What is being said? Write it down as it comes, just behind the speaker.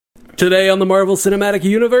Today on the Marvel Cinematic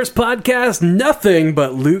Universe podcast, nothing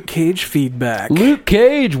but Luke Cage feedback. Luke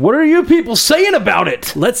Cage, what are you people saying about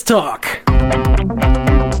it? Let's talk.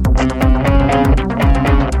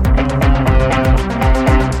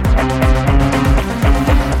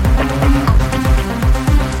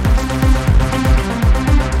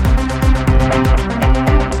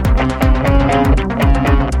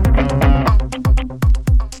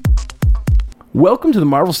 Welcome to the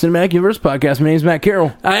Marvel Cinematic Universe podcast. My name is Matt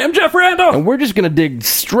Carroll. I am Jeff Randall. And we're just going to dig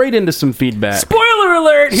straight into some feedback. Spoiler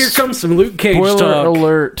alert! Here comes some Luke Cage Spoiler talk.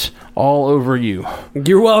 alert all over you.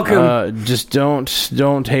 You're welcome. Just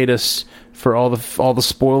don't hate us for all the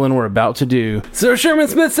spoiling we're about to do. So Sherman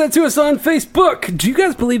Smith said to us on Facebook, do you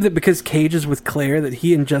guys believe that because Cage is with Claire that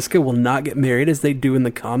he and Jessica will not get married as they do in the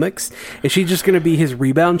comics? Is she just going to be his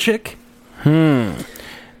rebound chick? No,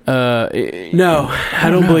 I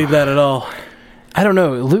don't believe that at all. I don't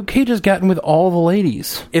know. Luke Cage has gotten with all the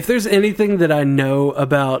ladies. If there's anything that I know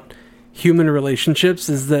about human relationships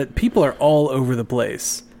is that people are all over the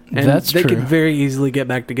place. And That's they true. can very easily get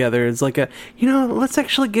back together. It's like let's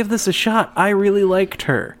actually give this a shot. I really liked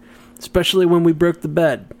her. Especially when we broke the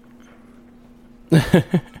bed.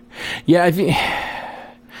 Yeah, I think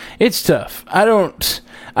it's tough. I don't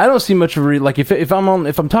see much of a like if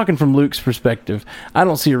I'm talking from Luke's perspective, I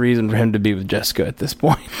don't see a reason for him to be with Jessica at this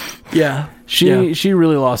point. Yeah. She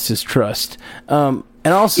really lost his trust. And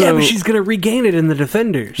also, yeah, but she's going to regain it in the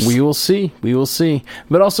Defenders. We will see.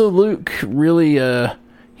 But also, Luke really,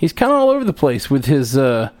 he's kind of all over the place with his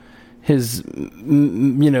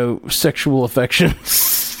sexual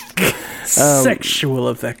affections. Sexual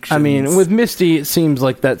affections. I mean, with Misty, it seems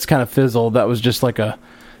like that's kind of fizzled. That was just a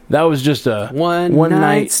one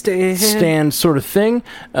night stand sort of thing.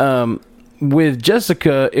 With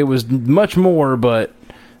Jessica, it was much more, but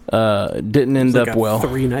didn't end up well.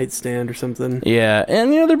 3-night stand or something. Yeah,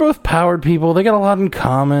 and they're both powered people. They got a lot in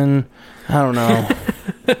common. I don't know.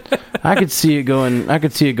 I could see it going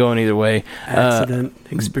either way. Accident,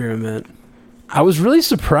 experiment. I was really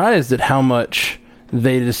surprised at how much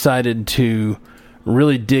they decided to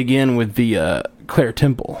really dig in with the Claire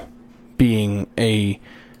Temple being a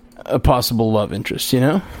possible love interest.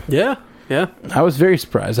 Yeah. I was very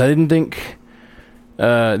surprised. I didn't think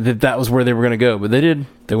that was where they were going to go, but they did.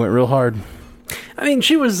 They went real hard. I mean,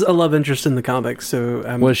 she was a love interest in the comics,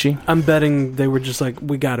 so was she? I'm betting they were just like,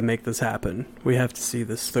 we got to make this happen. We have to see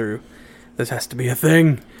this through. This has to be a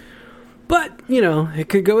thing. But it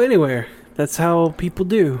could go anywhere. That's how people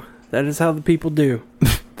do. That is how the people do.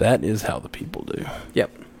 That is how the people do. Yep.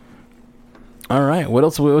 All right. What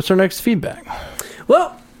else? What's our next feedback?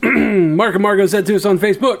 Well, Mark and Margot said to us on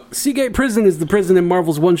Facebook, Seagate Prison is the prison in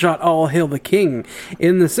Marvel's one-shot All Hail the King.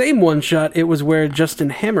 In the same one-shot, it was where Justin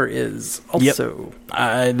Hammer is also.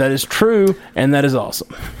 Yep. That is true, and that is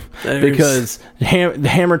awesome. Because the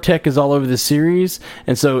Hammer tech is all over the series,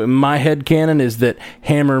 and so my headcanon is that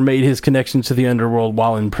Hammer made his connections to the underworld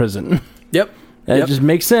while in prison. Yep. It just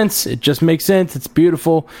makes sense. It's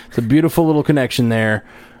beautiful. It's a beautiful little connection there.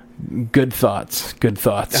 Good thoughts.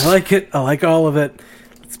 I like it. I like all of it.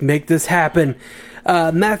 Let's make this happen.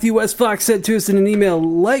 Matthew West Fox said to us in an email,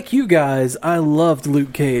 like you guys, I loved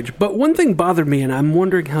Luke Cage, but one thing bothered me, and I'm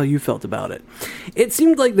wondering how you felt about it. It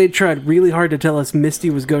seemed like they tried really hard to tell us Misty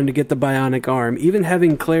was going to get the bionic arm, even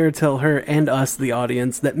having Claire tell her and us, the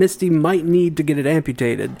audience, that Misty might need to get it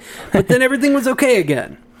amputated, but then everything was okay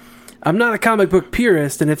again. I'm not a comic book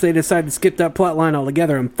purist, and if they decide to skip that plot line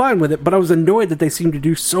altogether, I'm fine with it, but I was annoyed that they seemed to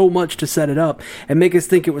do so much to set it up and make us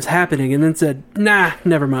think it was happening, and then said, nah,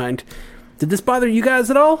 never mind. Did this bother you guys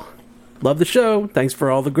at all? Love the show. Thanks for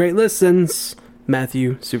all the great listens.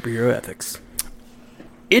 Matthew, Superhero Ethics.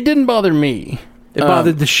 It didn't bother me. It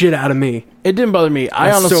bothered the shit out of me. It didn't bother me.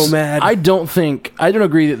 I was so mad. I don't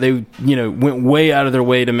agree that they, went way out of their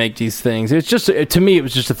way to make these things. It's just, to me, it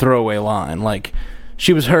was just a throwaway line. Like,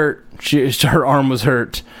 she was hurt. Her arm was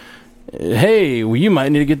hurt. Hey, well, you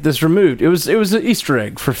might need to get this removed. It was an Easter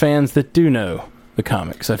egg for fans that do know the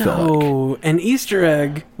comics, I feel like. Oh, an Easter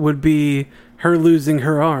egg would be her losing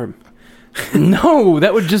her arm. No,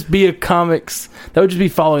 that would just be That would just be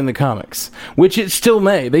following the comics, which it still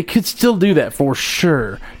may. They could still do that for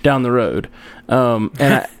sure down the road.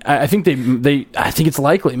 And I think I think it's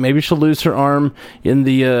likely. Maybe she'll lose her arm in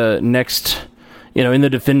the next, in the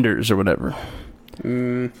Defenders or whatever.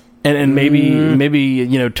 And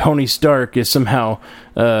maybe Tony Stark is somehow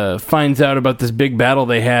finds out about this big battle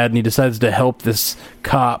they had, and he decides to help this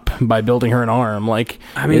cop by building her an arm. Like,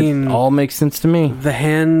 it all makes sense to me. The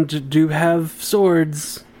Hand do have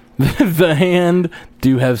swords. The Hand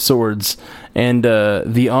do have swords, and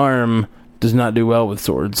the arm does not do well with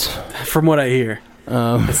swords, from what I hear.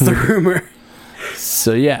 That's the rumor.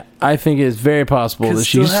 So yeah, I think it's very possible Could that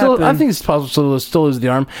she still still. I happen. think it's possible she still lose the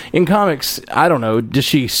arm. In comics, I don't know. Does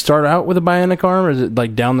she start out with a bionic arm, or is it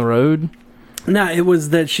like down the road? No, it was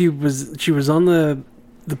that she was on the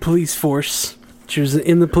police force. She was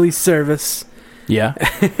in the police service, Yeah.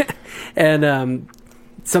 and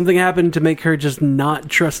something happened to make her just not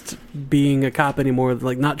trust being a cop anymore.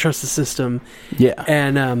 Like not trust the system, Yeah.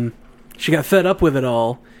 and she got fed up with it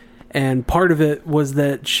all. And part of it was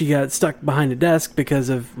that she got stuck behind a desk because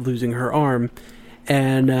of losing her arm,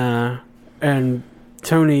 and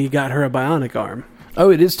Tony got her a bionic arm.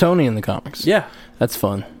 Oh, it is Tony in the comics. Yeah, That's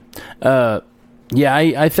fun. Yeah,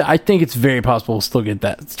 I think it's very possible we'll still get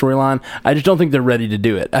that storyline. I just don't think they're ready to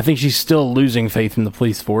do it. I think she's still losing faith in the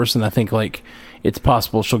police force, and I think like it's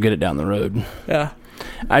possible she'll get it down the road. yeah.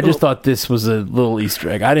 I just thought this was a little Easter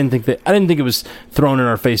egg. I didn't think it was thrown in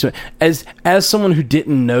our face. As someone who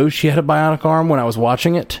didn't know she had a bionic arm when I was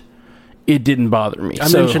watching it, it didn't bother me. I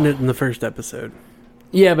mentioned it in the first episode.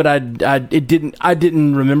 Yeah, but I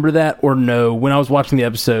didn't remember that or know when I was watching the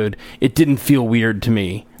episode. It didn't feel weird to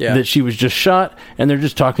me that she was just shot and they're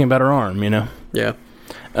just talking about her arm. You know. Yeah.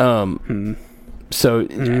 So,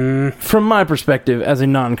 from my perspective, as a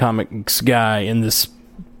non-comics guy in this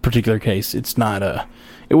particular case, it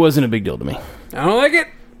wasn't a big deal to me. I don't like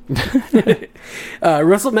it.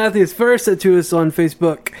 Russell Matthews first said to us on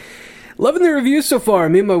Facebook, loving the reviews so far.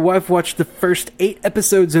 Me and my wife watched the first 8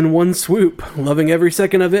 episodes in one swoop. Loving every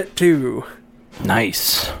second of it, too.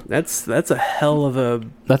 Nice. That's a hell of a...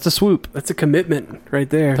 That's a swoop. That's a commitment right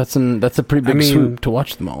there. That's a pretty big swoop to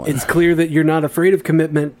watch them all in. It's clear that you're not afraid of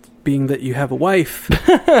commitment, being that you have a wife.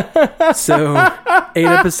 So, 8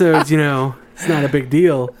 episodes, it's not a big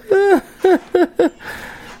deal.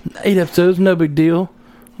 8 episodes, no big deal.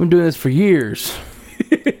 I've been doing this for years.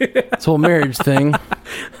 This whole marriage thing.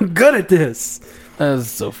 I'm good at this. That's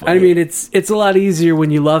so funny. I mean, it's a lot easier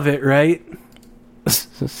when you love it, right?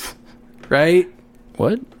 Right?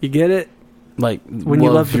 What? You get it? Like When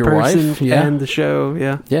you love the your person wife? Yeah. and the show,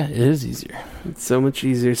 yeah. Yeah, it is easier. It's so much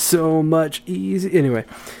easier. So much easier. Anyway,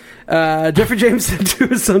 Jeffrey James said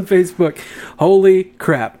to us on Facebook, holy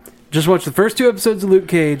crap. Just watched the first 2 episodes of Luke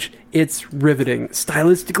Cage. It's riveting.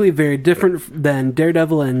 Stylistically very different than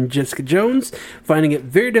Daredevil and Jessica Jones. Finding it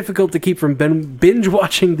very difficult to keep from binge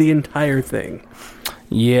watching the entire thing.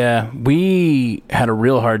 Yeah, we had a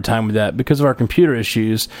real hard time with that because of our computer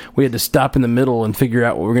issues. We had to stop in the middle and figure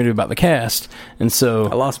out what we were going to do about the cast. And so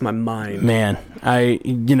I lost my mind. Man, I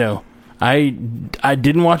didn't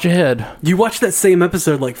watch ahead. You watched that same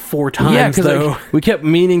episode like 4 times, though. We kept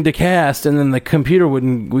meaning to cast, and then the computer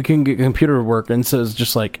we couldn't get computer to work, and so it's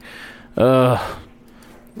just like, I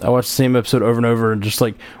watched the same episode over and over, and just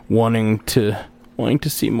like wanting to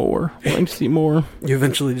see more. You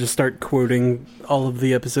eventually just start quoting all of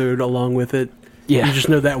the episode along with it. Yeah. You just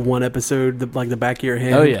know that one episode, like the back of your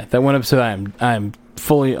hand. Oh yeah, that one episode I'm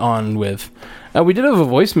fully on with. We did have a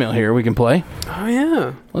voicemail here we can play. Oh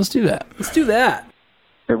yeah. Let's do that. Let's do that.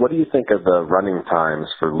 Hey, what do you think of the running times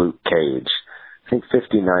for Luke Cage? I think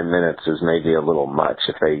 59 minutes is maybe a little much.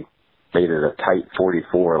 If they made it a tight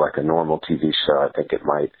 44 like a normal TV show, I think it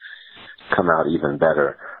might come out even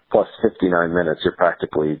better. Plus 59 minutes, you're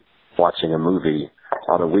practically watching a movie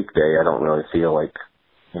on a weekday. I don't really feel like,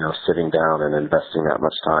 sitting down and investing that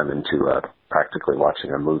much time into practically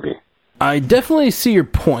watching a movie. I definitely see your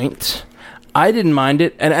point. I didn't mind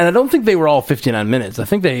it, and I don't think they were all 59 minutes. I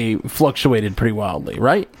think they fluctuated pretty wildly,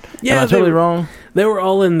 right? Yeah, Am I totally wrong? They were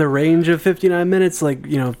all in the range of 59 minutes, like,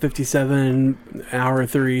 57, hour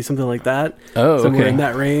 3, something like that. Oh, Somewhere okay. in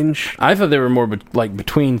that range. I thought they were more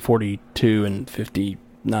between 42 and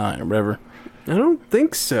 59 or whatever. I don't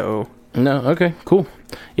think so. No, okay, cool.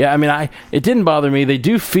 Yeah, I mean, it didn't bother me. They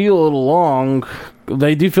do feel a little long.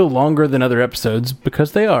 They do feel longer than other episodes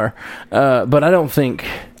because they are. But I don't think...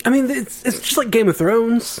 I mean, it's just like Game of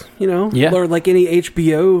Thrones, Yeah. or like any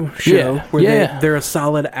HBO show Yeah. where Yeah. they're a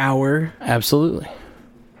solid hour. Absolutely.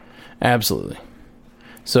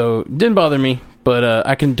 So, it didn't bother me, but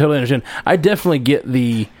I can totally understand. I definitely get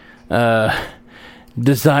the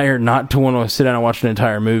desire not to want to sit down and watch an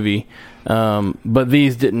entire movie, but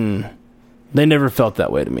these didn't... They never felt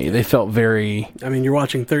that way to me. They felt very... I mean, you're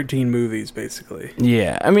watching 13 movies, basically.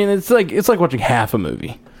 Yeah, I mean, it's like watching half a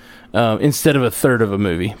movie instead of a third of a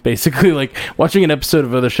movie. Basically, like watching an episode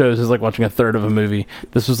of other shows is like watching a third of a movie.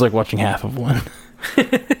 This was like watching half of one.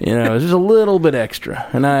 It's just a little bit extra,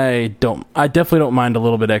 and I definitely don't mind a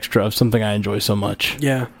little bit extra of something I enjoy so much.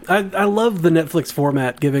 Yeah, I love the Netflix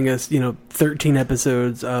format, giving us 13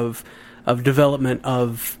 episodes of development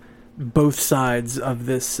of both sides of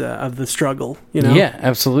this of the struggle. Yeah,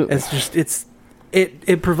 absolutely. It's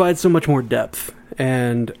it provides so much more depth.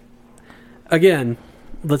 And again,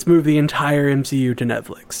 let's move the entire MCU to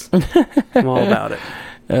Netflix. I'm all about it.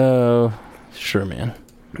 Sure, man.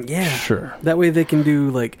 Yeah, sure. That way they can do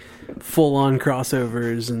like full-on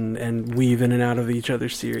crossovers and weave in and out of each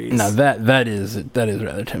other's series. Now that is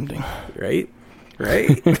rather tempting, right?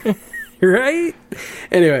 Right?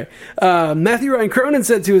 Anyway, Matthew Ryan Cronin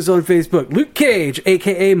said to us on Facebook, Luke Cage,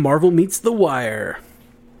 a.k.a. Marvel Meets The Wire.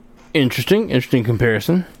 Interesting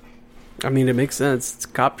comparison. I mean, it makes sense. It's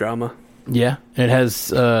cop drama. Yeah, it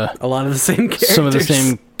has a lot of the same characters.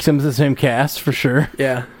 Some of the same cast, for sure.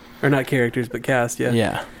 Yeah. Or not characters, but cast, yeah.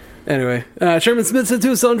 Yeah. Anyway, Sherman Smith said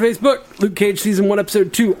to us on Facebook, Luke Cage Season 1,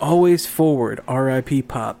 Episode 2, Always Forward, R.I.P.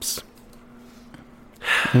 Pops.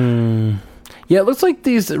 Yeah, it looks like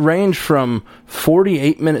these range from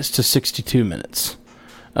 48 minutes to 62 minutes.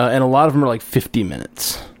 And a lot of them are like 50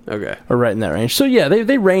 minutes. Okay. Or right in that range. So yeah,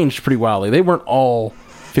 they ranged pretty wildly. They weren't all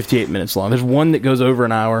 58 minutes long. There's one that goes over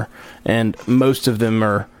an hour, and most of them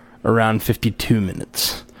are around 52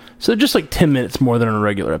 minutes. So just like 10 minutes more than a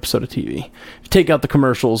regular episode of TV. If you take out the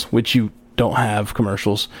commercials, which you don't have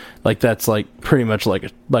commercials, like that's like pretty much like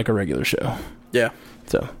a regular show. Yeah.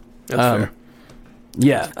 So that's fair.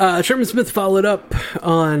 Yeah. Sherman Smith followed up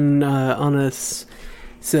on us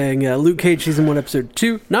saying, Luke Cage Season 1, Episode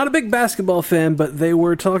 2. Not a big basketball fan, but they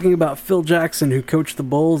were talking about Phil Jackson, who coached the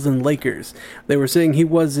Bulls and Lakers. They were saying they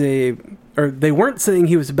weren't saying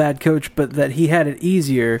he was a bad coach, but that he had it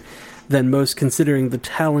easier than most considering the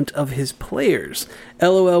talent of his players.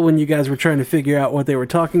 LOL when you guys were trying to figure out what they were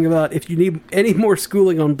talking about. If you need any more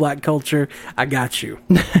schooling on black culture, I got you.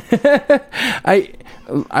 I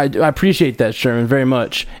appreciate that, Sherman, very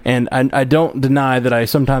much. And I don't deny that I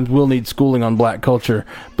sometimes will need schooling on black culture.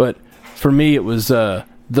 But for me, it was the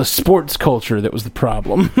sports culture that was the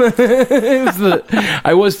problem. I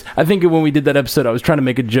think when we did that episode, I was trying to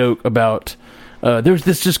make a joke about there was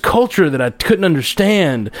this just culture that I couldn't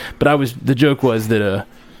understand, but the joke was that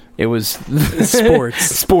it was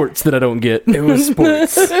sports that I don't get. It was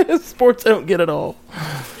sports. Sports I don't get at all.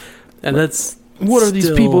 And that's what are these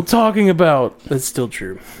people talking about? That's still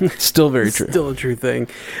true. Still very true. Still a true thing.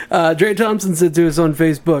 Dre Thompson said to us on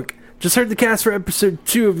Facebook, just heard the cast for episode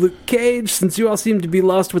 2 of Luke Cage. Since you all seem to be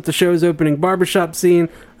lost with the show's opening barbershop scene,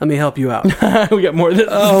 let me help you out. We got more of this.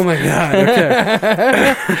 Oh my god,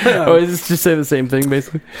 okay. Is this just say the same thing,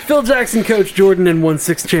 basically? Phil Jackson coached Jordan and won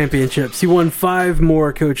 6 championships. He won 5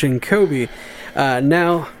 more coaching Kobe.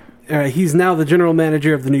 He's now the general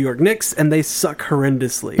manager of the New York Knicks, and they suck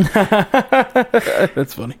horrendously.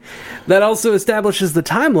 That's funny. That also establishes the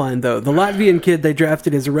timeline, though. The Latvian kid they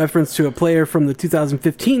drafted is a reference to a player from the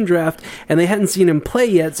 2015 draft, and they hadn't seen him play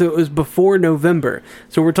yet, so it was before November.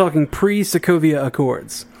 So we're talking pre-Sokovia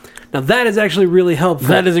Accords. Now, that is actually really helpful.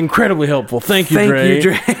 That is incredibly helpful. Thank you,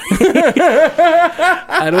 Dre. Thank you, Dre.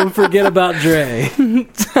 I don't forget about Dre.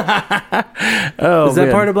 Is that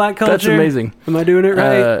part of black culture? That's amazing. Am I doing it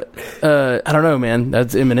right? I don't know, man.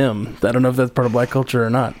 That's Eminem. I don't know if that's part of black culture or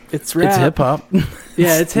not. It's rap. It's hip-hop.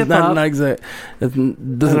 Yeah, it's hip-hop. Not exact.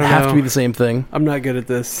 It doesn't have to be the same thing. I'm not good at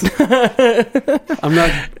this.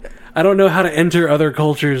 I don't know how to enter other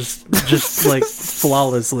cultures just like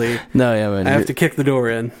flawlessly. No, yeah, man. I have to kick the door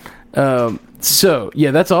in. So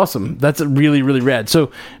yeah, that's awesome. That's really, really rad. So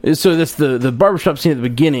that's the barbershop scene at the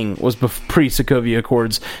beginning was pre-Sokovia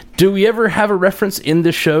Accords. Do we ever have a reference in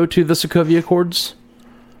the show to the Sokovia Accords?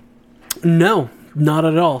 No, not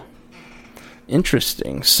at all.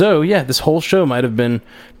 Interesting. So yeah, this whole show might have been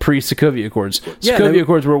pre-Sokovia Accords. Yeah, Sokovia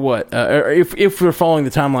Accords were what? If we're following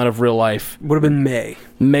the timeline of real life, would have been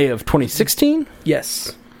May of 2016.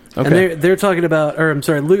 Yes. Okay. And they're talking about,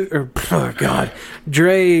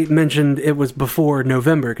 Dre mentioned it was before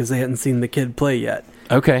November because they hadn't seen the kid play yet.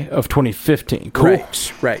 Okay, of 2015. Cool.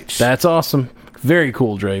 Right. That's awesome. Very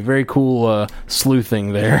cool, Dre. Very cool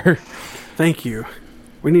sleuthing there. Thank you.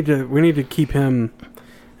 We need to keep him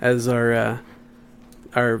as our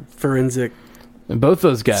forensic. And both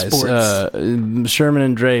those guys, Sherman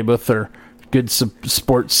and Dre, both are good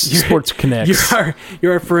sports connects.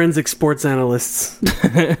 You're our forensic sports analysts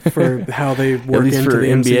for how they work at least into for the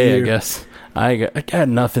NBA, MCU. I guess. I got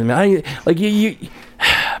nothing, man.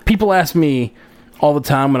 People ask me all the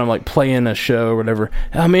time when I'm like playing a show or whatever.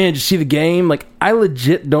 Oh man, did you see the game? Like I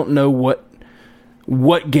legit don't know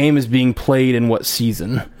what game is being played in what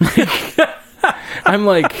season. I'm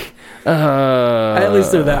like, I at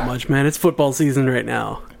least know that much, man. It's football season right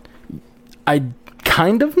now. I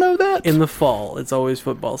kind of know that. In the fall, it's always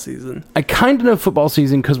football season. I kind of know football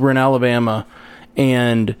season because we're in Alabama,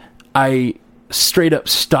 and I straight up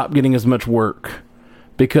stopped getting as much work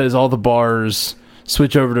because all the bars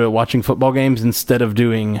switch over to watching football games instead of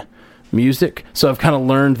doing music. So I've kind of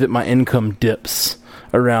learned that my income dips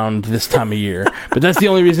around this time of year. But that's the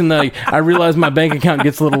only reason that I realize my bank account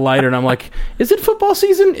gets a little lighter, and I'm like, is it football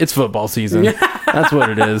season? It's football season. That's what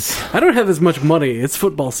it is. I don't have as much money. It's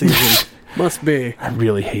football season. Must be. I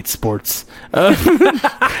really hate sports.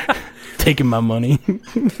 Taking my money.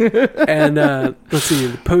 And let's see,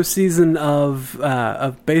 the postseason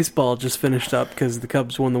of baseball just finished up because the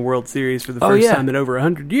Cubs won the World Series for the first time in over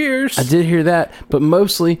 100 years. I did hear that, but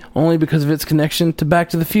mostly only because of its connection to Back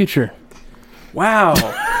to the Future. Wow.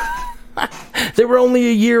 They were only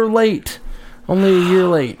a year late. Only a year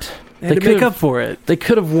late. They had to make up for it. They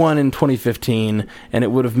could have won in 2015, and it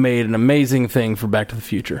would have made an amazing thing for Back to the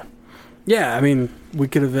Future. Yeah, I mean, we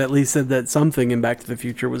could have at least said that something in Back to the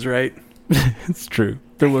Future was right. It's true.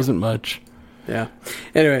 There wasn't much. Yeah.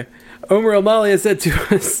 Anyway, Omer Amalia said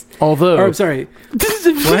to us... Although... Or, I'm sorry. Have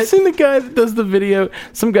you seen the guy that does the video?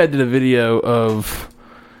 Some guy did a video of...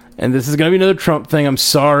 And this is going to be another Trump thing. I'm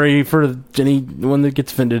sorry for anyone that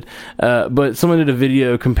gets offended. But someone did a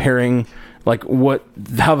video comparing like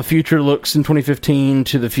how the future looks in 2015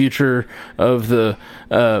 to the future of the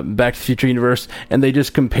Back to the Future universe. And they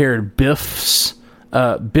just compared Biff's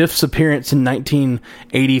appearance in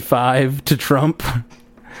 1985 to Trump.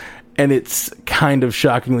 And it's kind of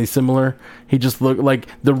shockingly similar. He just looked like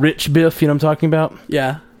the rich Biff, you know what I'm talking about?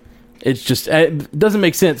 Yeah. It's just, it doesn't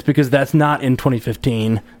make sense because that's not in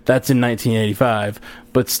 2015. That's in 1985.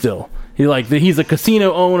 But still, he's a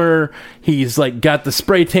casino owner. He's like got the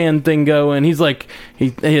spray tan thing going. He's like,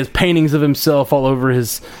 he has paintings of himself all over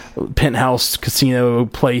his penthouse casino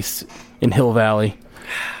place in Hill Valley.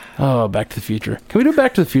 Oh, Back to the Future. Can we do a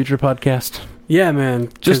Back to the Future podcast? Yeah, man.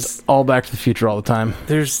 Just all Back to the Future all the time.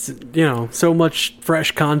 There's, so much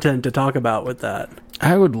fresh content to talk about with that.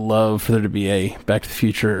 I would love for there to be a Back to the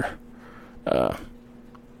Future. I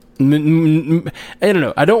don't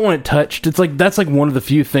know. I don't want it touched. It's like that's like one of the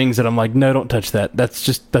few things that I'm like, no, don't touch that.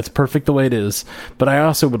 That's perfect the way it is. But I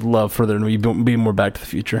also would love for there to be more Back to the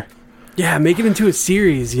Future. Yeah, make it into a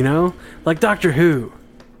series. Like Doctor Who.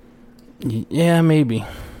 Yeah, maybe.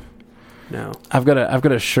 No, I've got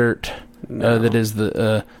a shirt that is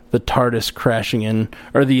the TARDIS crashing in,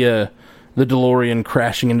 or the DeLorean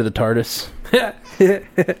crashing into the TARDIS.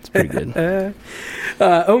 It's pretty good.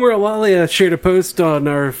 Omer Alalia shared a post on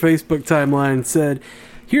our Facebook timeline, said,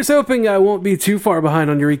 "Here's hoping I won't be too far behind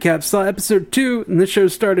on your recap. Saw episode 2, and this show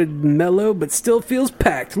started mellow, but still feels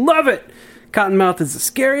packed. Love it! Cottonmouth is a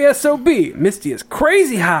scary SOB. Misty is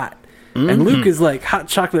crazy hot. Mm-hmm. And Luke is like hot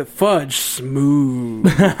chocolate fudge smooth."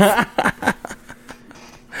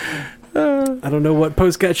 I don't know what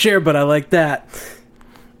post got shared, but I like that.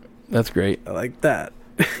 That's great. I like that.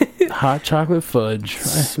 Hot chocolate fudge.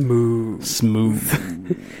 Smooth.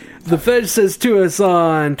 The Fedge says to us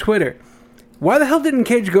on Twitter, "Why the hell didn't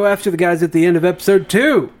Cage go after the guys at the end of episode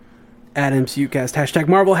 2? At MCUcast, hashtag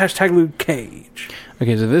Marvel, hashtag Luke Cage."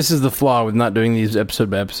 Okay, so this is the flaw with not doing these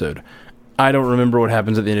episode by episode. I don't remember what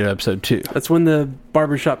happens at the end of episode 2. That's when the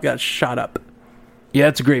barbershop got shot up. Yeah,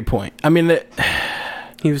 that's a great point. I mean,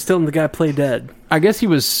 he was telling the guy play dead. I guess he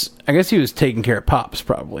was taking care of Pops,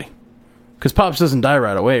 probably. Because Pops doesn't die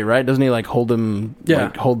right away, right? Doesn't he, hold him,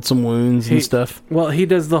 hold some wounds and stuff? Well, he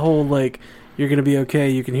does the whole, you're going to be okay,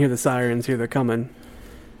 you can hear the sirens, here they're coming.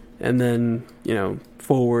 And then,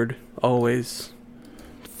 forward, always.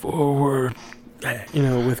 Forward.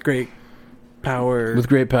 With great power. With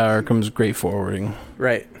great power comes great forwarding.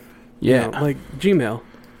 Right. Yeah. Like Gmail.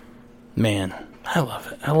 Man, I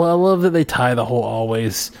love it. I love that they tie the whole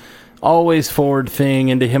always forward thing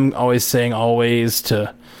into him always saying always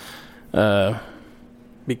to...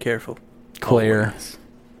 be careful. Claire.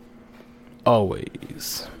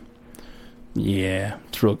 Always. Yeah,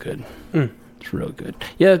 it's real good. It's real good.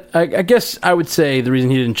 Yeah, I guess I would say the reason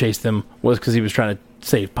he didn't chase them was because he was trying to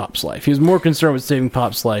save Pop's life. He was more concerned with saving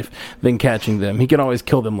Pop's life than catching them. He could always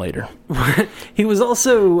kill them later. He was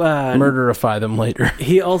also... murderify them later.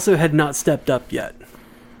 He also had not stepped up yet.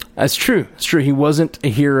 That's true. It's true. He wasn't a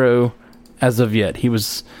hero as of yet. He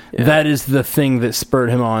was... Yeah. That is the thing that spurred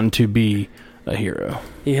him on to be a hero.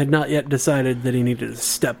 He had not yet decided that he needed to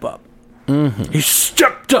step up. Mm-hmm. He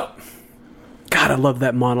stepped up! God, I love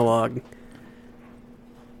that monologue.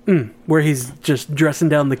 Where he's just dressing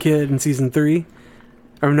down the kid in season 3.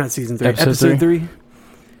 Or not season 3. Episode 3.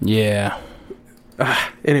 Yeah.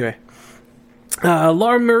 Anyway.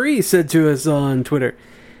 Laura Marie said to us on Twitter,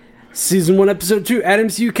 "Season 1, episode 2, at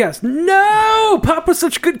MCUcast. No! Pop was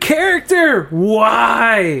such a good character!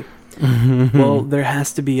 Why?" Well, there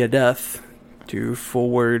has to be a death to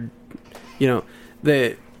forward... what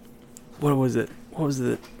was it? What was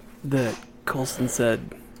the Coulson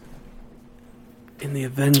said in the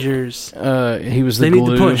Avengers. He was the They glue.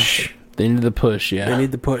 need the push. They need the push, yeah. They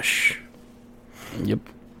need the push. Yep.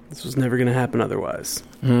 This was never going to happen otherwise.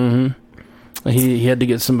 Mm-hmm. He had to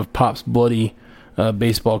get some of Pop's bloody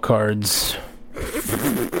baseball cards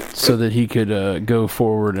so that he could go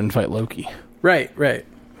forward and fight Loki. Right.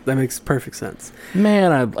 That makes perfect sense.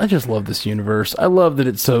 Man, I just love this universe. I love that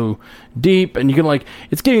it's so deep, and you can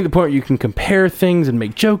it's getting to the point where you can compare things and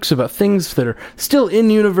make jokes about things that are still in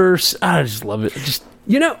universe. I just love it. It's so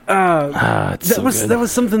good. That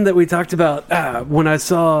was something that we talked about when I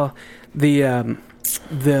saw the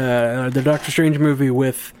Doctor Strange movie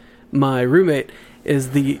with my roommate.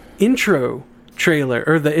 Is the intro trailer,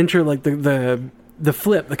 or the intro, like the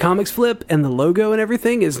flip, the comics flip, and the logo and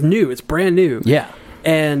everything is new. It's brand new. Yeah.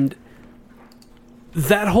 And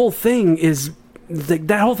that whole thing is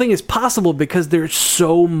possible because there's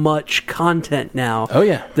so much content now. Oh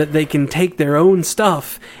yeah, that they can take their own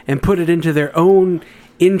stuff and put it into their own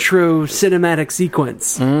intro cinematic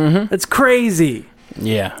sequence. Mm-hmm. That's crazy.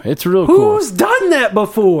 Yeah, it's real cool. Who's done that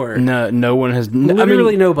before? No one has.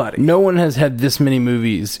 Literally nobody. No one has had this many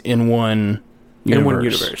movies in one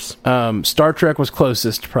universe. Star Trek was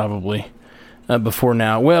closest, probably. Before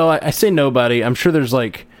now. Well, I say nobody. I'm sure there's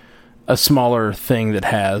a smaller thing that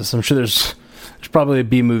has. I'm sure there's probably a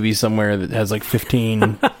B movie somewhere that has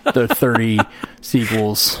 15 to 30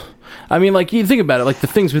 sequels. I mean, you think about it, the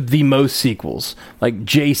things with the most sequels, like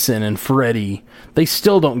Jason and Freddy, they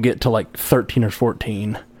still don't get to 13 or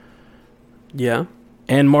 14. Yeah.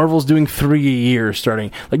 And Marvel's doing 3 a year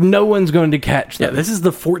starting. No one's going to catch them. Yeah, this is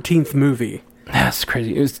the 14th movie. That's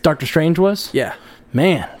crazy. It was Doctor Strange was? Yeah.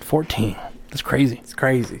 Man, 14. That's crazy. It's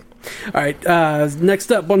crazy. All right,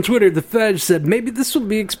 next up on Twitter, the Fedge said, maybe this will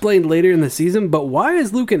be explained later in the season, but why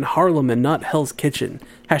is Luke in Harlem and not Hell's Kitchen?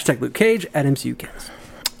 # Luke Cage at MCUcast.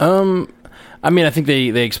 I mean, I think they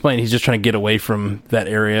explained he's just trying to get away from that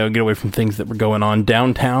area, get away from things that were going on.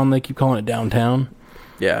 Downtown, they keep calling it downtown.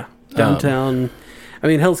 Yeah, downtown. I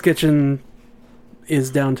mean, Hell's Kitchen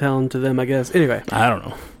is downtown to them, I guess. Anyway. I don't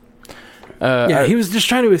know. He was just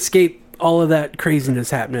trying to escape all of that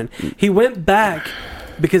craziness happening. He went back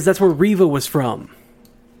because that's where Reva was from.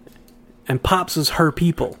 And Pops was her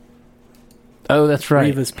people. Oh, that's right.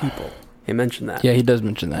 Reva's people. He mentioned that. Yeah, he does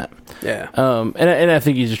mention that. Yeah. And I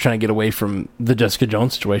think he's just trying to get away from the Jessica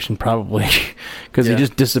Jones situation, probably. Because he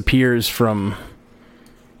just disappears from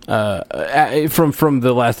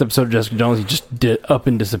the last episode of Jessica Jones. He just up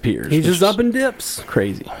and disappears. He just up and dips.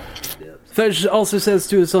 Crazy. Fudge also says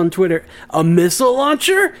to us on Twitter, a missile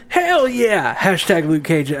launcher? Hell yeah! # Luke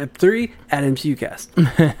Cage at 3 at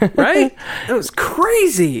MCUcast. Right? That was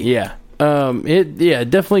crazy. Yeah.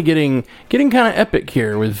 Definitely getting kind of epic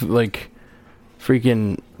here with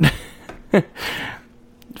freaking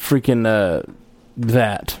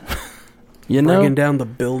that. Bringing down the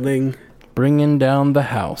building. Bringing down the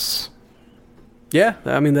house. Yeah,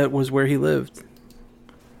 I mean, that was where he lived.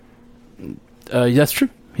 That's true.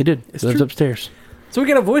 He did. He lives upstairs. So we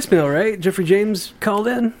got a voicemail, right? Jeffrey James called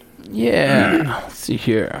in? Yeah. Let's see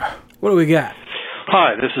here. What do we got?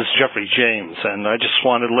 Hi, this is Jeffrey James, and I just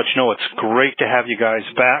wanted to let you know it's great to have you guys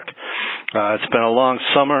back. It's been a long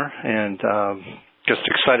summer, and just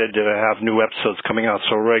excited to have new episodes coming out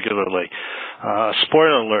so regularly.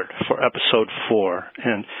 Spoiler alert for episode 4,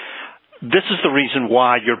 and this is the reason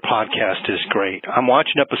why your podcast is great. I'm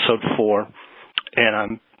watching episode 4, and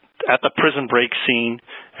I'm at the prison break scene,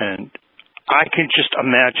 and I can just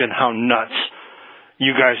imagine how nuts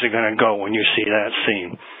you guys are going to go when you see that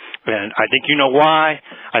scene. And I think you know why.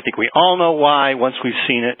 I think we all know why once we've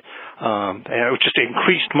seen it. And it just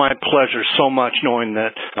increased my pleasure so much knowing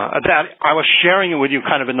that I was sharing it with you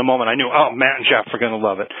kind of in the moment. I knew, Matt and Jeff are going to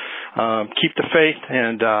love it. Keep the faith,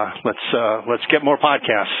 and let's get more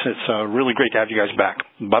podcasts. It's really great to have you guys back.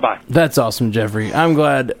 Bye-bye. That's awesome, Jeffrey. I'm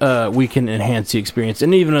glad we can enhance the experience,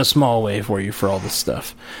 and even a small way for you for all this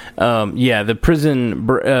stuff. The prison...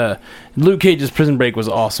 Luke Cage's prison break was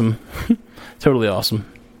awesome. Totally awesome.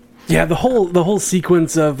 Yeah, the whole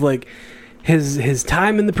sequence of his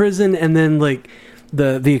time in the prison, and then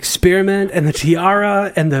the experiment and the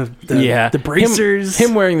tiara and the bracers.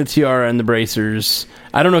 Him wearing the tiara and the bracers.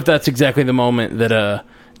 I don't know if that's exactly the moment that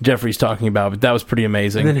Jeffrey's talking about, but that was pretty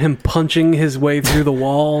amazing. And then him punching his way through the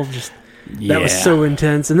wall, that was so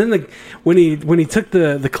intense. And then when he took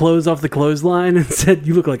the clothes off the clothesline and said,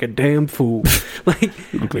 "You look like a damn fool,"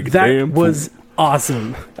 that was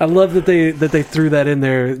awesome. I love that they threw that in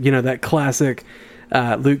there. That classic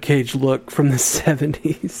Luke Cage look from the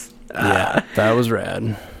 70s. Yeah, that was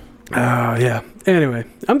rad. Oh yeah. Anyway,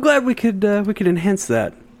 I'm glad we could enhance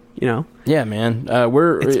that. You know? Yeah, man.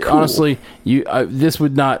 It's cool. Honestly, we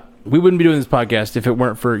wouldn't be doing this podcast if it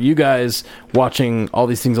weren't for you guys watching all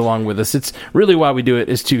these things along with us. It's really why we do it,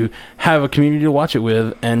 is to have a community to watch it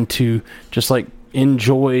with and to just like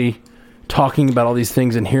enjoy talking about all these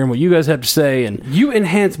things and hearing what you guys have to say. And you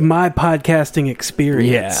enhance my podcasting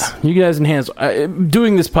experience. Yeah, you guys enhance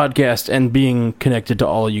doing this podcast, and being connected to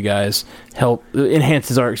all you guys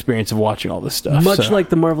enhances our experience of watching all this stuff. Much like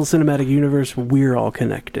the Marvel Cinematic Universe, we're all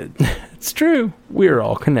connected. It's true. We're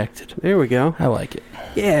all connected. There we go. I like it.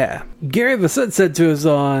 Yeah. Gary Vassett said to us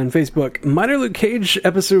on Facebook, Minor Luke Cage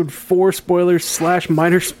episode 4 spoilers /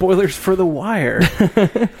 minor spoilers for The Wire.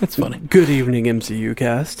 That's funny. Good evening, MCU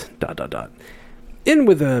cast. ... In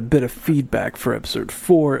with a bit of feedback for episode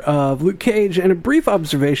 4 of Luke Cage and a brief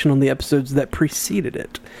observation on the episodes that preceded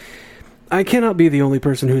it. I cannot be the only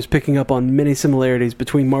person who is picking up on many similarities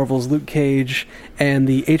between Marvel's Luke Cage and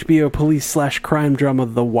the HBO police / crime drama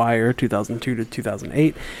The Wire, 2002 to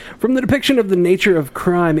 2008. From the depiction of the nature of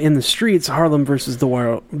crime in the streets, Harlem versus The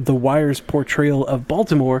Wire's portrayal of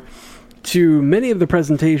Baltimore, to many of the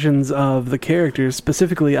presentations of the characters.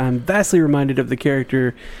 Specifically, I'm vastly reminded of the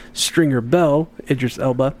character Stringer Bell, Idris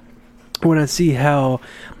Elba, when I see how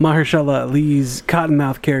Mahershala Ali's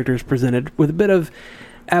Cottonmouth character is presented, with a bit of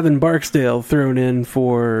Avon Barksdale thrown in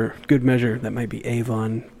for good measure. That might be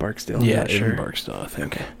Avon Barksdale. I'm not sure. Avon Barksdale, I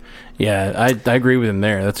think. Okay. Yeah, I agree with him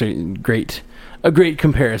there. That's a great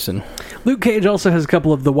comparison. Luke Cage also has a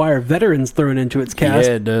couple of The Wire veterans thrown into its cast.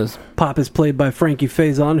 Yeah, it does. Pop is played by Frankie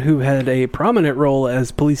Faison, who had a prominent role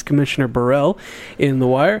as Police Commissioner Burrell in The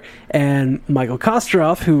Wire, and Michael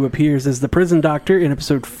Kostroff, who appears as the prison doctor in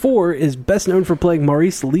episode 4, is best known for playing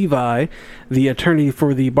Maurice Levi, the attorney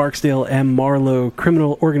for the Barksdale M. Marlowe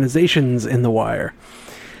criminal organizations in The Wire.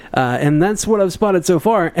 And that's what I've spotted so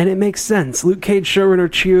far, and it makes sense. Luke Cage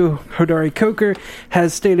showrunner Chio Hodari Coker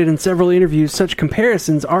has stated in several interviews such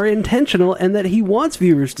comparisons are intentional and that he wants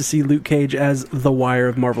viewers to see Luke Cage as the Wire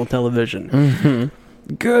of Marvel television.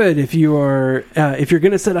 Mm-hmm. Good. If you're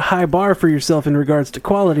going to set a high bar for yourself in regards to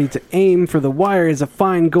quality, to aim for The Wire is a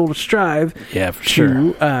fine goal to strive. Yeah, for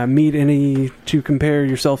sure. To compare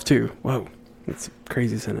yourself to. Whoa. That's a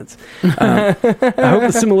crazy sentence. I hope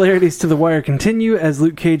the similarities to The Wire continue as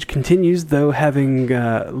Luke Cage continues, though having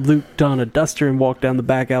Luke don a duster and walk down the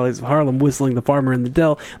back alleys of Harlem whistling The Farmer in the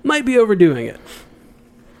Dell might be overdoing it.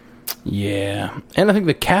 Yeah. And I think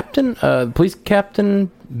the captain, the police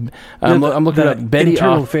captain, I'm looking up Betty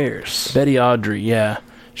Internal Affairs. Betty Audrey, yeah.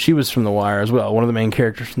 She was from The Wire as well, one of the main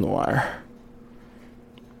characters from The Wire.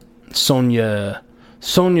 Sonia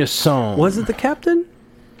Sohn. Was it the captain?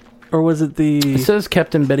 Or was it the... It says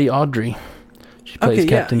Captain Betty Audrey. She plays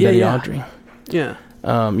Captain Betty Audrey. Yeah.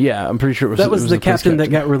 Yeah, I'm pretty sure it was... That was the captain that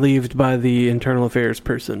got relieved by the internal affairs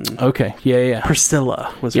person. Okay, yeah.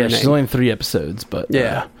 Priscilla was her name. Yeah, she's only in 3 episodes, but...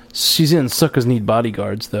 Yeah. She's in Suckers Need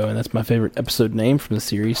Bodyguards, though, and that's my favorite episode name from the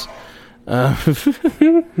series. The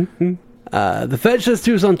Fed says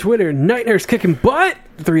to us on Twitter, Night Nurse kicking butt!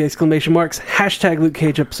 3 exclamation marks. # Luke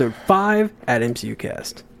Cage episode 5 at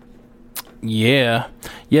MCUcast. Yeah,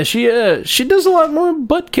 she does a lot more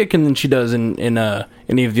butt kicking than she does in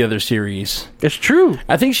any of the other series. It's true.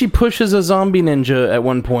 I think she pushes a zombie ninja at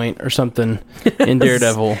one point or something in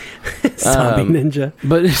Daredevil. Zombie ninja,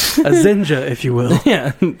 but a Zinja, if you will.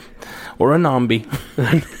 Yeah, or a Nambi.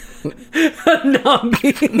 A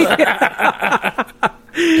Nambi.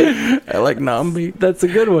 I like Nambi. That's a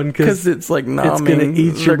good one because it's like nomming. It's gonna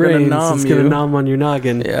eat your brains. It's gonna nom on your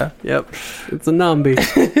noggin. Yeah. Yep. It's a Nambi.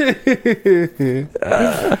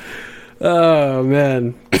 Oh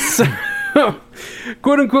man. So,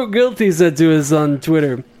 quote unquote guilty said to us on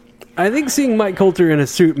Twitter, I think seeing Mike Coulter in a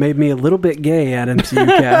suit made me a little bit gay at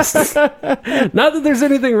MCUcast. Not that there's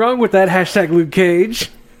anything wrong with that. # Luke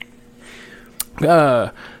Cage.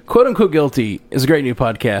 Quote unquote guilty is a great new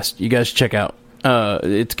podcast. You guys should check out.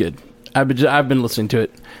 It's good. I've been listening to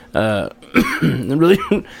it. Really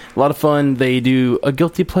a lot of fun. They do a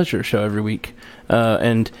guilty pleasure show every week.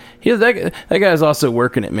 And that guy's also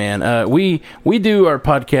working it, man. We do our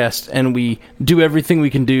podcast and we do everything we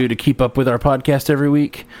can do to keep up with our podcast every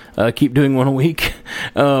week. Keep doing one a week.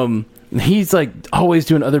 He's like always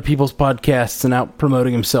doing other people's podcasts and out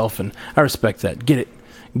promoting himself, and I respect that. Get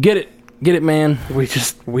it, man.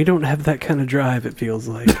 We don't have that kind of drive, it feels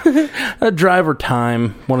like. A drive or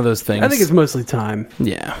time, one of those things. I think it's mostly time.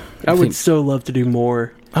 Yeah. I would so love to do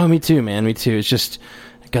more. Oh, me too, man. Me too. It's just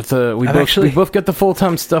we both got the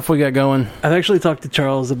full-time stuff we got going. I've actually talked to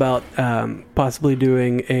Charles about possibly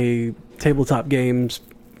doing a tabletop games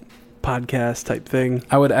podcast type thing.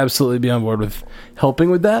 I would absolutely be on board with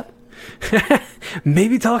helping with that.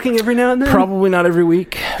 Maybe talking every now and then. Probably not every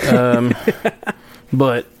week.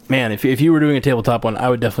 But man, if you were doing a tabletop one, I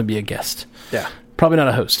would definitely be a guest. Yeah. Probably not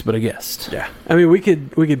a host, but a guest. Yeah. I mean, we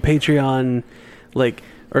could Patreon, like,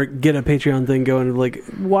 or get a Patreon thing going, like,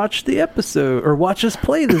 watch the episode or watch us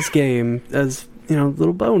play this game as, you know,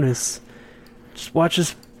 little bonus. Just watch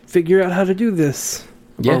us figure out how to do this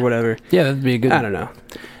or whatever. Yeah, that'd be a good. I don't know.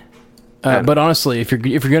 But honestly, if you're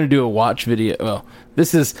going to do a watch video, well,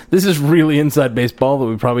 this is really inside baseball that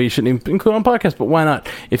we probably shouldn't include on podcast. But why not?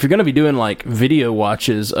 If you're going to be doing like video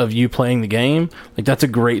watches of you playing the game, like that's a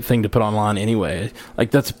great thing to put online anyway.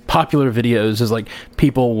 Like that's popular videos is like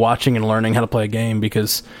people watching and learning how to play a game,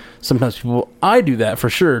 because sometimes I do that for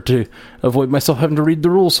sure to avoid myself having to read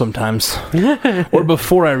the rules sometimes. Or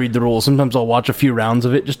before I read the rules, sometimes I'll watch a few rounds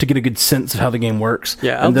of it just to get a good sense of how the game works.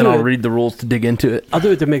 Yeah, and then I'll read the rules to dig into it. I'll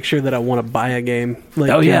do it to make sure that I want to buy a game.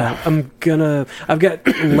 Like, oh, I've got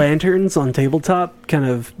lanterns on tabletop kind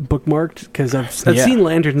of bookmarked because I've seen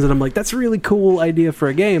lanterns and I'm like, that's a really cool idea for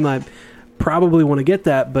a game. I probably want to get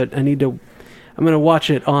that, but I'm going to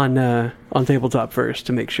watch it on tabletop first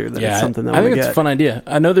to make sure that it's something that I think it's a fun idea.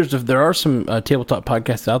 I know there are some tabletop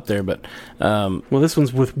podcasts out there, but well, this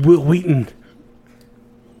one's with Will Wheaton.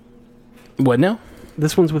 What now?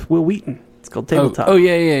 This one's with Will Wheaton. It's called Tabletop. Oh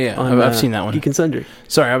yeah. I've seen that one. Geek and Sundry.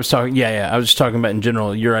 Sorry, I was talking. Yeah. I was just talking about in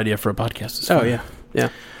general your idea for a podcast. Oh yeah.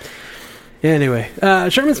 Anyway,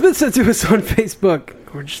 Sherman Smith said to us on Facebook,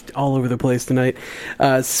 we're just all over the place tonight.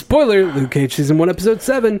 Spoiler: Luke Cage season 1, episode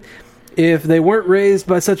 7. If they weren't raised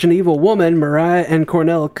by such an evil woman, Mariah and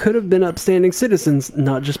Cornell could have been upstanding citizens,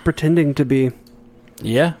 not just pretending to be.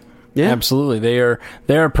 Yeah, absolutely. They are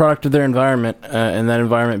a product of their environment, and that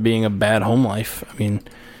environment being a bad home life. I mean,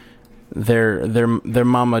 their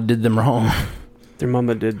mama did them wrong. Their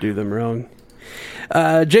mama did do them wrong.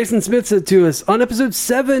 Jason Smith said to us, on episode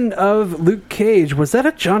 7 of Luke Cage, was that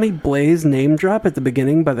a Johnny Blaze name drop at the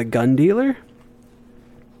beginning by the gun dealer?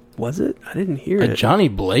 Was it? I didn't hear it. A Johnny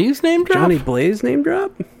Blaze name drop? Johnny Blaze name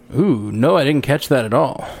drop? Ooh, no, I didn't catch that at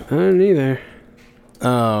all. I didn't either.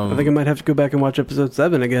 I think I might have to go back and watch episode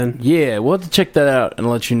 7 again. Yeah, we'll have to check that out and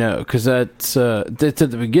let you know, because it's at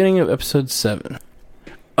the beginning of episode 7.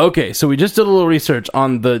 Okay, so we just did a little research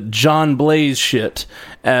on the John Blaze shit,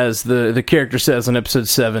 as the character says on episode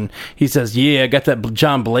 7. He says, yeah, I got that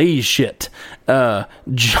John Blaze shit.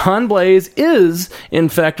 John Blaze is, in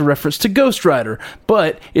fact, a reference to Ghost Rider,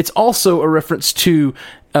 but it's also a reference to,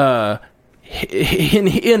 in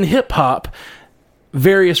hip-hop,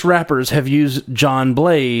 various rappers have used John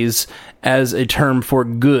Blaze as a term for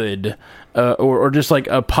good. Or just like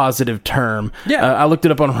a positive term. Yeah, I looked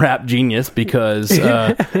it up on Rap Genius because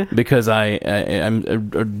I'm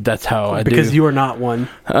that's how I do. Because you are not one.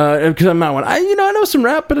 Because I'm not one. I know some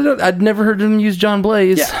rap, but I'd never heard them use John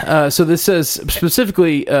Blaze. Yeah. So this says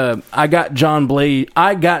specifically, I got John Blaze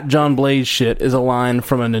shit is a line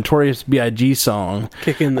from a Notorious B.I.G. song,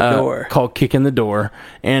 "Kick in the Door," called "Kick in the Door,"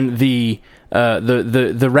 and the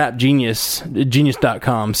Rap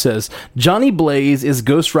Genius.com says Johnny Blaze is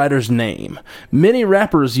Ghost Rider's name. Many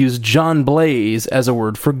rappers use John Blaze as a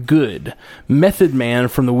word for good. Method Man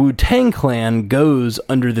from the Wu-Tang Clan goes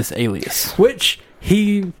under this alias, which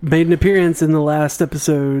he made an appearance in the last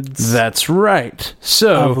episodes. That's right.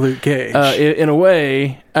 So of Luke Cage. In a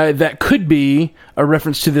way, that could be a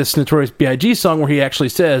reference to this Notorious B.I.G. song where he actually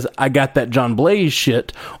says, I got that John Blaze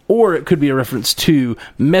shit, or it could be a reference to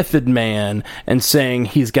Method Man and saying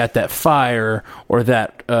he's got that fire or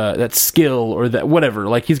that skill or that whatever.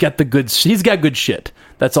 Like he's got good shit.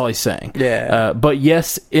 That's all he's saying. Yeah. But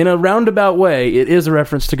yes, in a roundabout way, it is a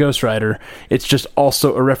reference to Ghost Rider. It's just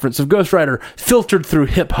also a reference of Ghost Rider filtered through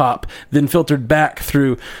hip hop, then filtered back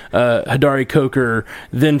through Hidari Coker,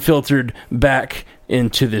 then filtered back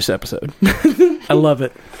into this episode. I love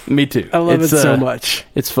it. Me too. I love it so much.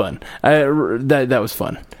 It's fun. That was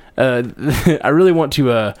fun. I really want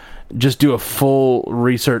to just do a full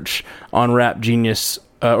research on Rap Genius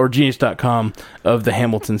or Genius.com of the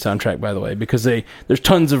Hamilton soundtrack, by the way, because there's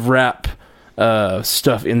tons of rap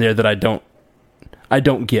stuff in there that I don't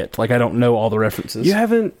get. Like I don't know all the references. You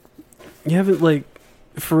haven't like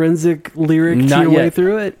forensic lyric your way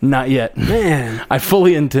through it? Not yet. Man. I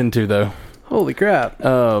fully intend to though. Holy crap.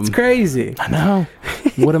 It's crazy. I know.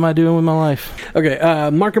 What am I doing with my life? Okay,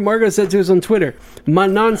 Mark and Margo said to us on Twitter, my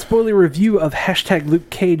non-spoiler review of # Luke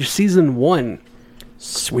Cage Season 1.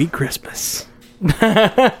 Sweet Christmas.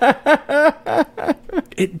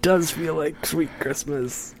 It does feel like Sweet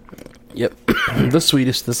Christmas. Yep. the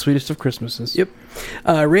sweetest of Christmases. Yep.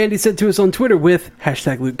 Randy said to us on Twitter with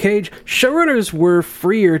hashtag Luke Cage, showrunners were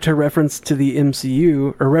freer to reference the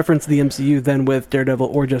MCU than with Daredevil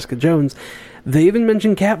or Jessica Jones. They even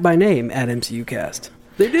mention Cap by name at MCU Cast.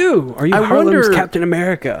 They do. Are you Harlem's Captain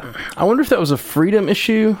America? I wonder if that was a freedom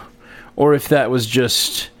issue or if that was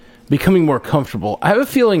just becoming more comfortable. I have a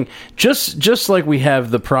feeling just like we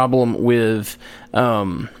have the problem with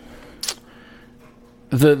the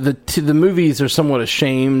movies are somewhat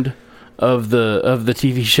ashamed of the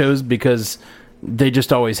TV shows because they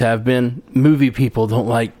just always have been. Movie people don't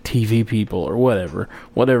like TV people or whatever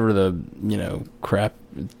the crap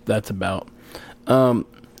that's about.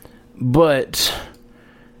 But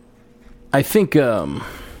I think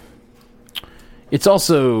it's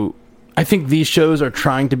also, I think these shows are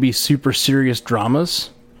trying to be super serious dramas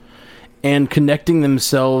and connecting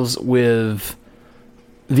themselves with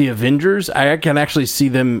the Avengers. I can actually see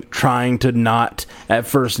them trying to not at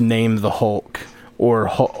first name the Hulk or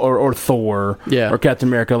Thor or Captain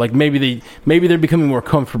America. Like maybe they're becoming more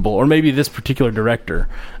comfortable, or maybe this particular director,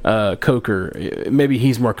 Coker, maybe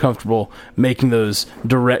he's more comfortable making those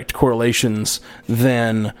direct correlations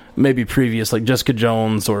than maybe previous, like Jessica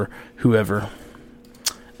Jones or whoever.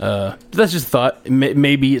 That's just a thought.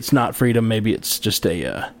 Maybe it's not freedom. Maybe it's just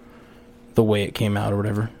the way it came out or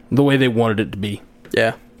whatever, the way they wanted it to be.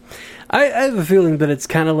 Yeah. I have a feeling that it's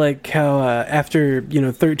kind of like how after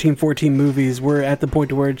 13, 14 movies, we're at the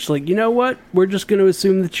point where it's like, you know what? We're just going to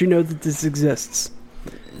assume that you know that this exists.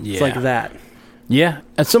 Yeah. It's like that. Yeah.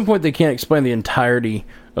 At some point, they can't explain the entirety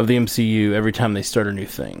of the MCU every time they start a new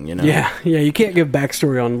thing, Yeah, you can't give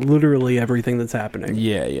backstory on literally everything that's happening.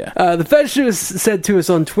 Yeah. The Fetchus said to us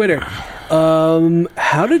on Twitter,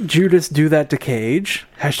 how did Judas do that to Cage?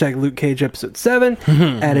 Hashtag Luke Cage episode 7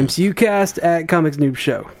 at MCU Cast at Comics Noob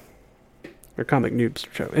Show. Or Comic Noobs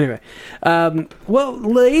Show. Anyway. Well,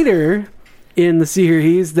 later in the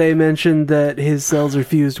series, they mentioned that his cells are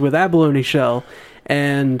fused with abalone shell,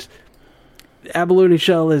 and abalone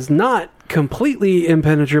shell is not completely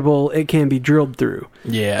impenetrable. It can be drilled through.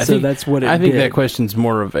 Yeah, that's what it did. I think that question's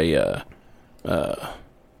more of a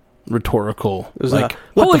rhetorical. It was like,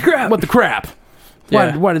 holy crap! What the crap?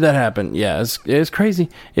 Why did that happen? Yeah, it's crazy.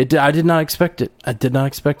 I did not expect it.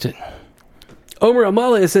 Omer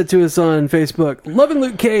Amalia said to us on Facebook, loving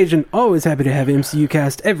Luke Cage and always happy to have MCU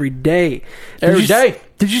Cast every day.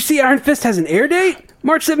 Did you see Iron Fist has an air date?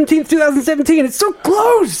 March 17th, 2017. It's so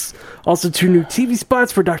close! Also, 2 new TV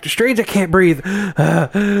spots for Doctor Strange. I can't breathe.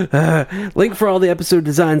 Link for all the episode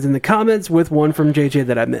designs in the comments with one from JJ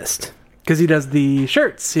that I missed. Because he does the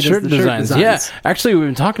shirts. Shirt designs. Yeah. Actually, we've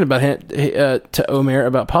been talking about to Omer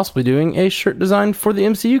about possibly doing a shirt design for the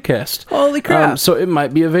MCU Cast. Holy crap. So it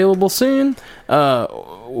might be available soon.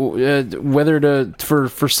 Whether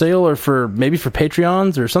for sale or for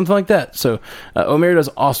Patreons or something like that. So Omer does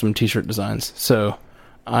awesome t-shirt designs. So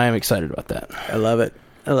I am excited about that. I love it.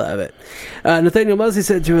 Nathaniel Muzzy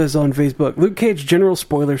said to us on Facebook, Luke Cage general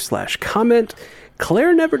spoiler / comment.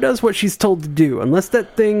 Claire never does what she's told to do. Unless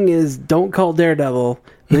that thing is don't call Daredevil,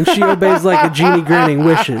 then she obeys like a genie granting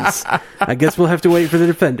wishes. I guess we'll have to wait for the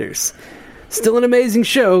Defenders. Still an amazing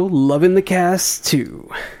show. Loving the cast, too.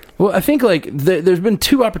 Well, I think there's been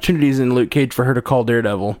 2 opportunities in Luke Cage for her to call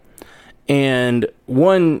Daredevil. And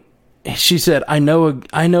one, she said, I know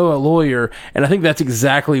a lawyer. And I think that's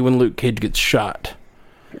exactly when Luke Cage gets shot.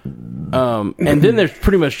 And then they're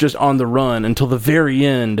pretty much just on the run until the very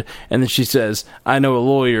end, and then she says, I know a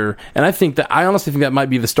lawyer. And I honestly think that might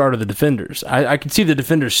be the start of the Defenders. I could see the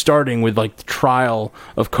Defenders starting with the trial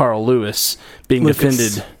of Carl Lewis being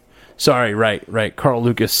defended. Sorry, right. Carl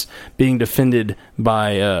Lucas being defended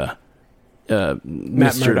by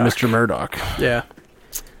Mr. Murdoch. Yeah.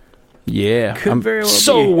 Yeah, Could very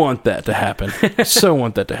well be. Want that to happen. That'd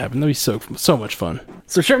be so much fun.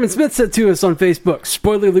 So Sherman Smith said to us on Facebook,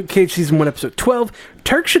 spoiler Luke Cage Season 1 Episode 12,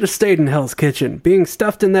 Turk should have stayed in Hell's Kitchen. Being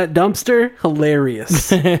stuffed in that dumpster,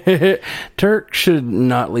 hilarious. Turk should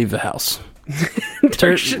not leave the house.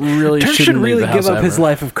 Turk should really give up his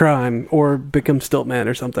life of crime or become Stiltman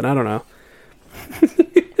or something. I don't know.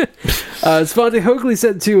 Svante Hoagley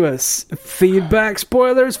said to us, feedback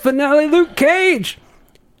spoilers, finale Luke Cage! -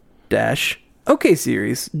 okay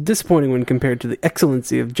series, disappointing when compared to the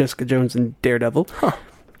excellency of Jessica Jones and Daredevil. -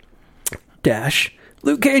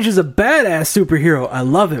 Luke Cage is a badass superhero. I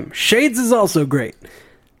love him. Shades is also great.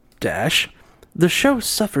 - the show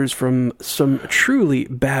suffers from some truly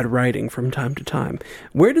bad writing from time to time.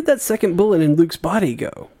 Where did that second bullet in Luke's body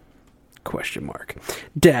go? -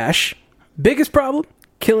 biggest problem?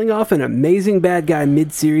 Killing off an amazing bad guy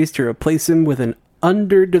mid-series to replace him with an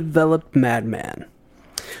underdeveloped madman.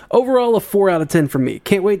 Overall, a 4 out of 10 from me.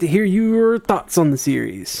 Can't wait to hear your thoughts on the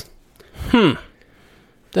series.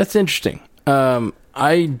 That's interesting.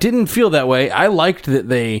 I didn't feel that way. I liked that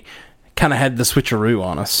they kind of had the switcheroo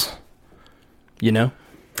on us. You know?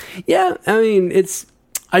 Yeah, I mean, it's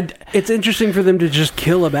interesting for them to just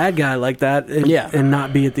kill a bad guy like that and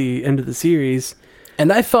not be at the end of the series.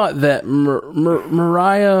 And I thought that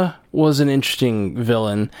Mariah was an interesting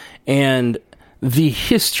villain, and the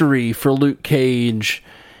history for Luke Cage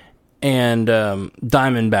and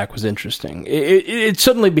Diamondback was interesting. It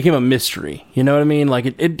suddenly became a mystery. You know what I mean?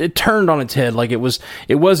 Like it turned on its head. Like it was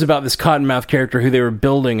about this Cottonmouth character who they were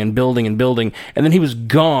building and building and building, and then he was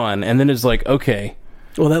gone. And then it's like, okay,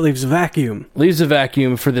 well, that leaves a vacuum. Leaves a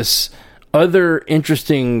vacuum for this other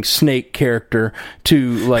interesting snake character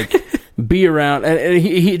to like be around. And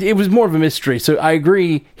it was more of a mystery. So I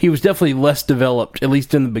agree. He was definitely less developed, at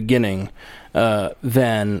least in the beginning,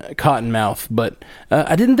 than Cottonmouth, but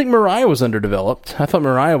I didn't think Mariah was underdeveloped. I thought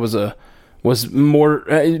Mariah was more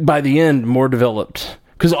by the end more developed,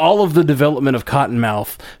 because all of the development of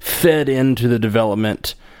Cottonmouth fed into the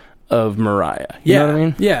development of Mariah. You know what I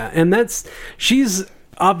mean? Yeah, and she's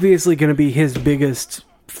obviously going to be his biggest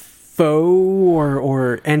foe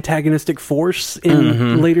or antagonistic force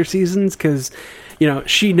in later seasons, because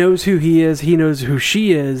she knows who he is, he knows who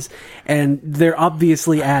she is, and they're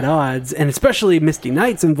obviously at odds, and especially Misty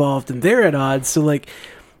Knight's involved, and they're at odds, so, like,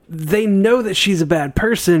 they know that she's a bad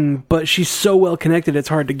person, but she's so well connected, it's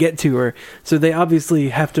hard to get to her, so they obviously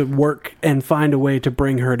have to work and find a way to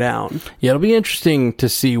bring her down. Yeah, it'll be interesting to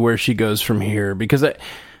see where she goes from here, because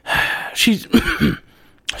she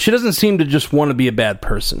doesn't seem to just want to be a bad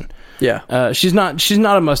person. Yeah. She's not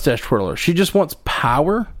a mustache twirler. She just wants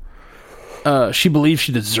power. She believes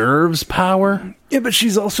she deserves power. Yeah, but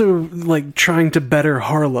she's also like trying to better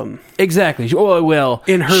Harlem. Exactly. Well,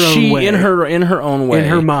 in her own way. In her own way. In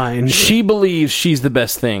her mind. She believes she's the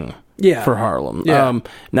best thing for Harlem. Yeah.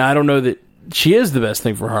 Now, I don't know that she is the best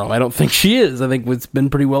thing for Harlem. I don't think she is. I think it's been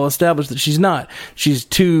pretty well established that she's not. She's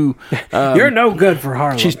too... You're no good for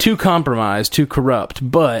Harlem. She's too compromised, too corrupt,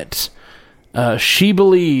 but she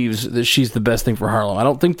believes that she's the best thing for Harlem. I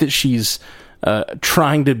don't think that she's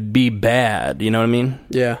trying to be bad. You know what I mean?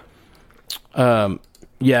 Yeah.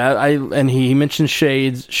 And he mentioned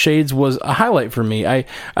Shades. Shades was a highlight for me. I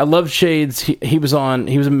loved Shades. He was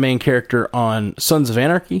a main character on Sons of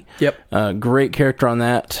Anarchy. Yep. Great character on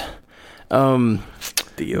that.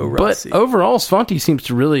 Theo Rossi. But overall, Svanti seems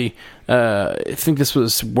to really think this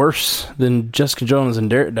was worse than Jessica Jones and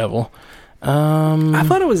Daredevil. I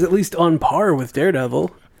thought it was at least on par with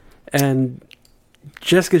Daredevil, and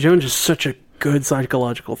Jessica Jones is such a good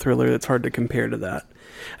psychological thriller that's hard to compare to that.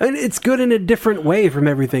 I mean, it's good in a different way from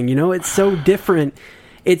everything, it's so different.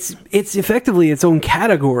 It's effectively its own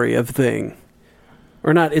category of thing.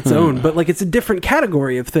 Or not its own, but like it's a different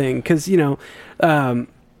category of thing, because,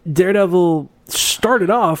 Daredevil started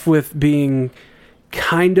off with being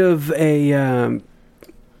kind of a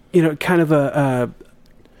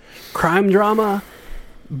crime drama,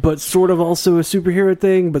 but sort of also a superhero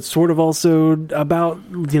thing, but sort of also about,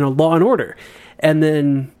 Law and Order. And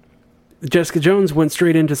then Jessica Jones went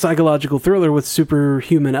straight into psychological thriller with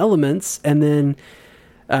superhuman elements, and then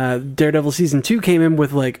Daredevil Season 2 came in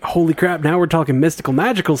with like, holy crap, now we're talking mystical,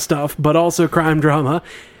 magical stuff, but also crime drama.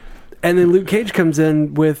 And then Luke Cage comes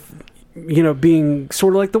in with, being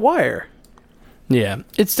sort of like The Wire. Yeah,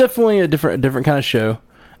 it's definitely a different kind of show.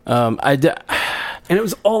 And it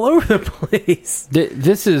was all over the place.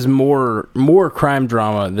 This is more crime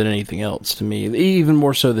drama than anything else to me, even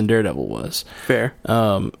more so than Daredevil was. Fair.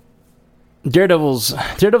 Daredevil's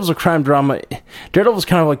a crime drama. Daredevil's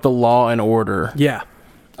kind of like the Law and Order. Yeah.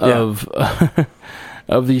 Of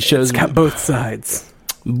these shows. It's got both sides.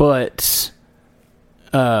 But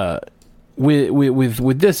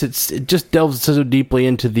with this, it just delves so deeply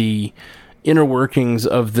into the inner workings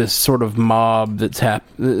of this sort of mob that's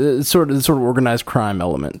sort of organized crime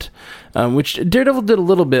element, which Daredevil did a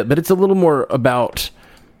little bit, but it's a little more about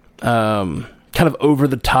kind of over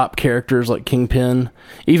the top characters like Kingpin,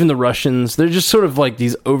 even the Russians. They're just sort of like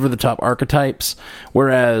these over the top archetypes,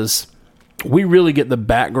 whereas we really get the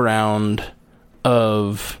background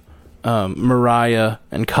of Mariah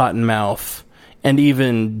and Cottonmouth. And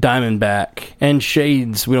even Diamondback and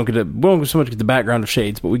Shades, we don't so much get the background of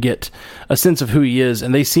Shades, but we get a sense of who he is,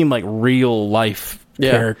 and they seem like real life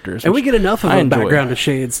characters. And we get enough of a background of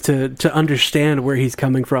Shades to understand where he's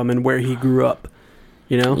coming from and where he grew up.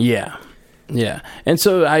 Yeah. And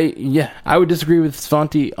so I would disagree with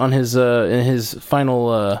Svanti on his in his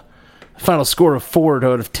final final score of 4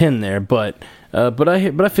 out of 10 there, but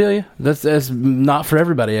I feel you. That's not for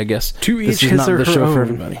everybody, I guess. To each this is his not or the her show own. for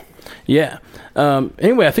everybody. Yeah.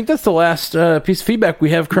 Anyway, I think that's the last piece of feedback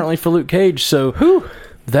we have currently for Luke Cage. So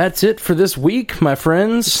that's it for this week, my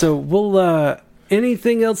friends. So we'll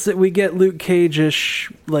anything else that we get Luke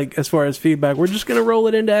Cage-ish, like as far as feedback, we're just gonna roll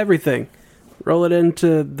it into everything. Roll it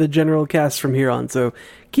into the general cast from here on. So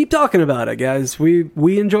keep talking about it, guys. We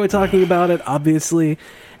enjoy talking about it, obviously,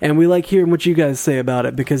 and we like hearing what you guys say about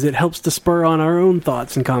it because it helps to spur on our own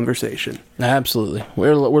thoughts and conversation. Absolutely,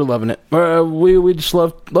 we're loving it. We just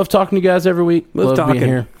love talking to you guys every week. Love talking.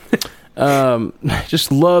 being here.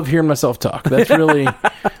 Just love hearing myself talk. That's really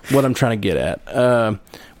what I'm trying to get at.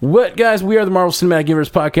 What, guys? We are the Marvel Cinematic Universe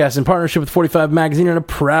podcast in partnership with 45 Magazine and a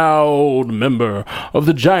proud member of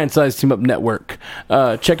the Giant Size Team Up Network.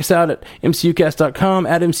 Check us out at mcucast.com,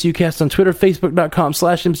 at mcucast on Twitter,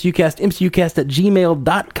 facebook.com/mcucast,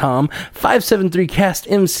 mcucast@gmail.com.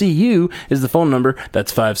 573-CAST-MCU is the phone number.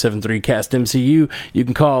 That's 573-CAST-MCU. You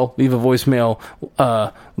can call, leave a voicemail,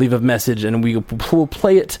 leave a message, and we'll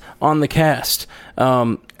play it on the cast.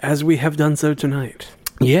 As we have done so tonight.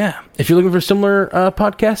 Yeah. If you're looking for a similar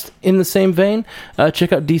podcast in the same vein,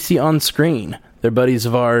 check out DC On Screen. They're buddies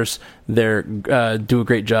of ours. They do a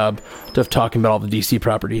great job of talking about all the DC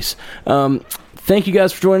properties. Thank you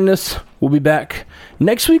guys for joining us. We'll be back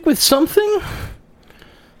next week with something.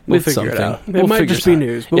 We'll figure it out. It might just be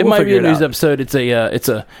news. But It we'll might be figure a it news out. episode.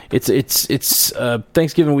 It's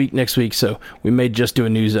Thanksgiving week next week, so we may just do a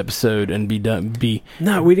news episode and be done.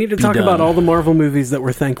 No, we need to talk done. about all the Marvel movies that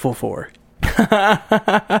we're thankful for.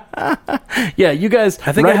 Yeah, you guys.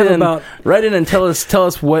 I think I have about. Write in and tell us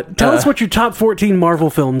what. Tell us what your top 14 Marvel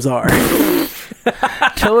films are.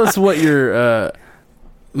 Tell us what you're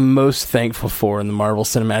most thankful for in the Marvel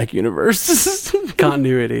Cinematic Universe.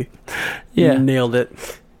 Continuity. Yeah. Nailed it.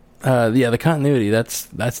 The continuity. That's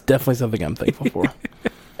definitely something I'm thankful for.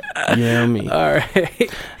 You know me. All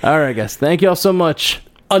right. All right, guys. Thank you all so much.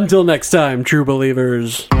 Until next time, true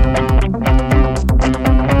believers.